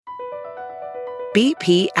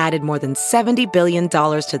BP added more than $70 billion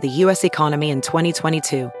to the U.S. economy in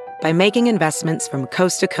 2022 by making investments from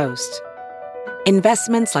coast to coast.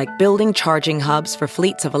 Investments like building charging hubs for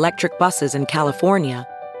fleets of electric buses in California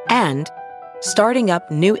and starting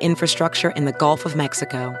up new infrastructure in the Gulf of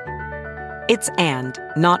Mexico. It's and,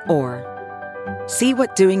 not or. See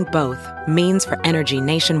what doing both means for energy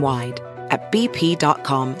nationwide at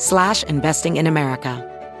bp.com/investing in America.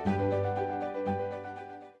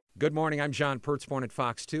 Good morning, I'm John Pertzborn at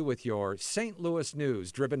Fox 2 with your St. Louis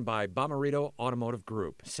news, driven by Bomarito Automotive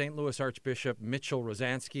Group. St. Louis Archbishop Mitchell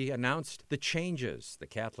Rosansky announced the changes. The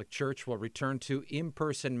Catholic Church will return to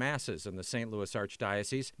in-person masses in the St. Louis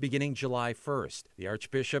Archdiocese beginning July 1st. The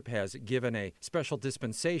Archbishop has given a special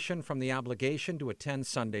dispensation from the obligation to attend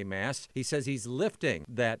Sunday Mass. He says he's lifting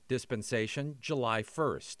that dispensation July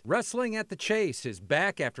 1st. Wrestling at the Chase is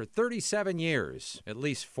back after 37 years, at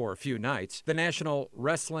least for a few nights. The National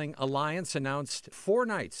Wrestling Alliance announced 4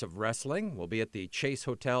 nights of wrestling will be at the Chase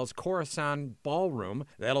Hotel's Coruscant Ballroom.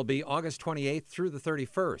 That'll be August 28th through the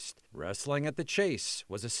 31st. Wrestling at the Chase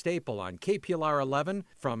was a staple on KPLR 11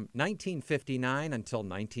 from 1959 until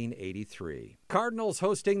 1983. Cardinals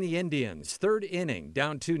hosting the Indians. 3rd inning,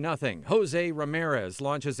 down 2-0. Jose Ramirez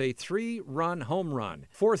launches a 3-run home run.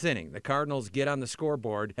 4th inning, the Cardinals get on the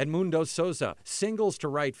scoreboard. Edmundo Sosa singles to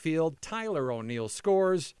right field. Tyler O'Neill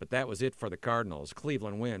scores, but that was it for the Cardinals.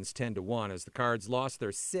 Cleveland wins 10-1 as the Cards lost their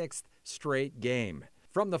 6th straight game.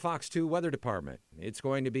 From the Fox 2 Weather Department, it's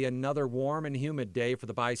going to be another warm and humid day for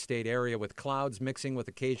the bi-state area with clouds mixing with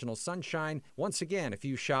occasional sunshine. Once again, a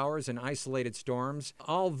few showers and isolated storms.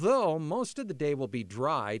 Although most of the day will be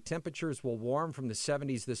dry, temperatures will warm from the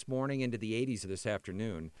 70s this morning into the 80s this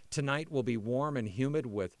afternoon. Tonight will be warm and humid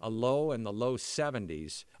with a low in the low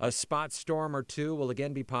 70s. A spot storm or two will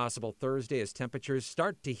again be possible Thursday as temperatures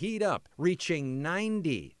start to heat up, reaching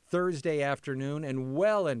 90 Thursday afternoon and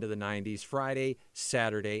well into the 90s Friday,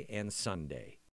 Saturday, and Sunday.